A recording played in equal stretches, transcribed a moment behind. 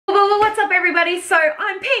What's up everybody? So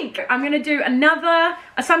I'm Pink. I'm gonna do another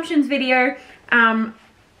assumptions video. I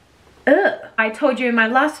told you in my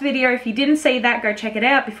last video, if you didn't see that, go check it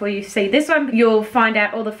out before you see this one. You'll find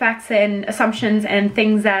out all the facts and assumptions and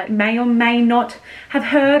things that may or may not have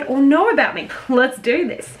heard or know about me. Let's do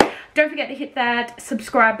this. Don't forget to hit that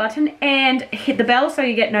subscribe button and hit the bell so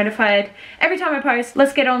you get notified every time I post.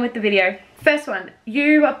 Let's get on with the video. First one,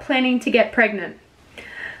 you are planning to get pregnant.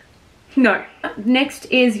 No. Next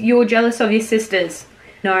is you're jealous of your sisters.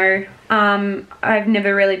 No. I've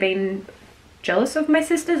never really been jealous of my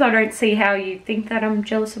sisters. I don't see how you think that I'm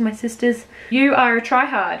jealous of my sisters. You are a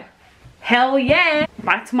tryhard. Hell yeah.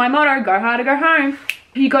 That's my motto. Go hard or go home.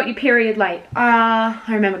 You got your period late. I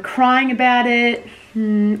remember crying about it.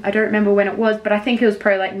 I don't remember when it was, but I think it was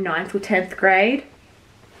probably like 9th or 10th grade.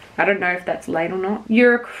 I don't know if that's late or not.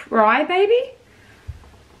 You're a crybaby?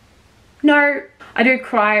 No. I do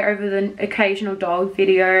cry over the occasional dog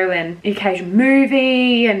video and occasional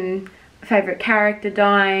movie and favourite character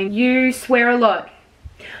dying. You swear a lot.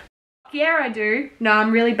 Yeah, I do. No,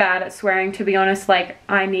 I'm really bad at swearing, to be honest. Like,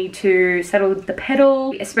 I need to settle the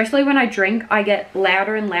pedal. Especially when I drink, I get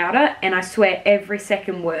louder and louder and I swear every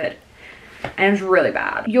second word. And it's really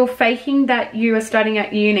bad. You're faking that you are studying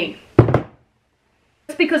at uni.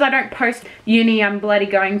 Just because I don't post uni I'm bloody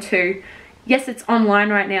going to. Yes, it's online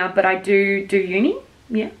right now, but I do uni.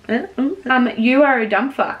 Yeah. You are a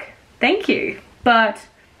dumb fuck. Thank you. But,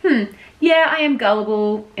 yeah, I am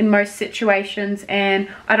gullible in most situations and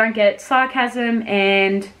I don't get sarcasm,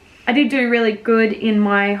 and I did do really good in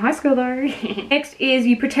my high school though. Next is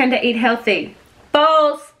you pretend to eat healthy.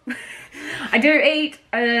 False. I do eat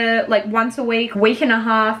like once a week and a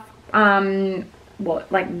half.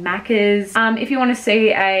 Like Macca's. If you want to see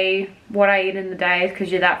what I eat in the day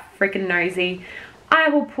because you're that freaking nosy, I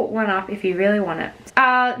will put one up if you really want it.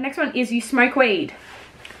 Next one is you smoke weed.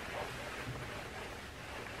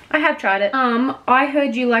 I have tried it. I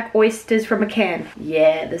heard you like oysters from a can.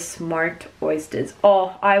 Yeah, the smoked oysters.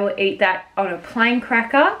 Oh, I will eat that on a plain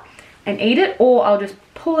cracker and eat it, or I'll just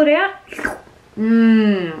pull it out.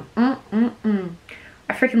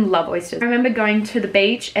 I freaking love oysters. I remember going to the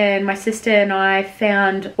beach and my sister and I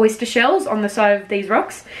found oyster shells on the side of these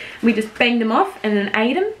rocks. We just banged them off and then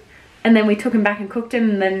ate them, and then we took them back and cooked them,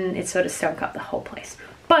 and then it sort of stunk up the whole place.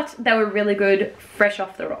 But they were really good fresh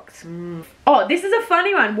off the rocks. Oh, this is a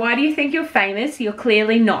funny one. Why do you think you're famous? You're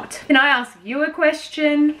clearly not. Can I ask you a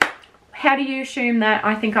question? How do you assume that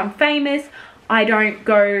I think I'm famous? I don't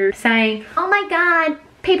go saying, oh my god,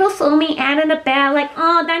 people saw me out and about, like,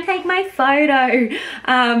 oh, don't take my photo.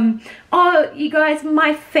 Oh, you guys,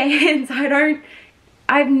 my fans.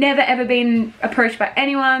 I've never ever been approached by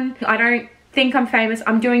anyone. I don't think I'm famous.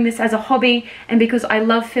 I'm doing this as a hobby and because I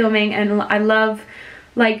love filming and I love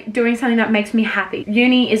like doing something that makes me happy.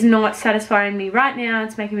 Uni is not satisfying me right now.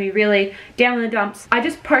 It's making me really down in the dumps. I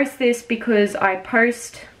just post this because I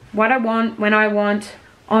post what I want, when I want,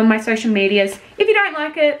 on my social medias. If you don't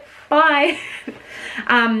like it, bye.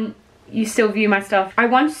 You still view my stuff. I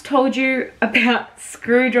once told you about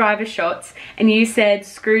screwdriver shots and you said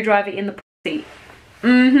screwdriver in the pussy.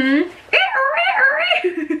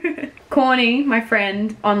 Corny, my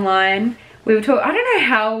friend online, we were talking, I don't know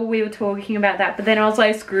how we were talking about that, but then I was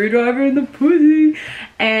like, screwdriver in the pussy.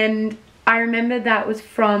 And I remember that was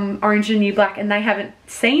from Orange and New Black and they haven't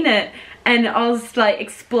seen it. And I was like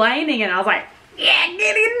explaining and I was like, yeah,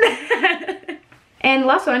 get in there. And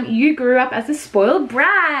last one, you grew up as a spoiled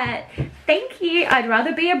brat. Thank you. I'd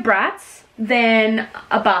rather be a brat than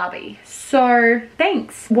a Barbie. So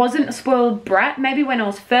thanks. Wasn't a spoiled brat maybe when I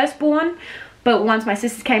was first born, but once my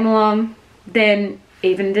sisters came along, then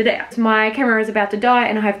evened it out. My camera is about to die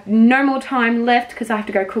and I have no more time left because I have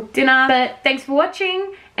to go cook dinner. But thanks for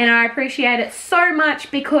watching and I appreciate it so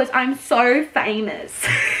much because I'm so famous.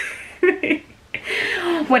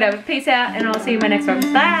 Whatever, peace out and I'll see you in my next one.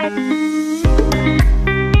 Bye.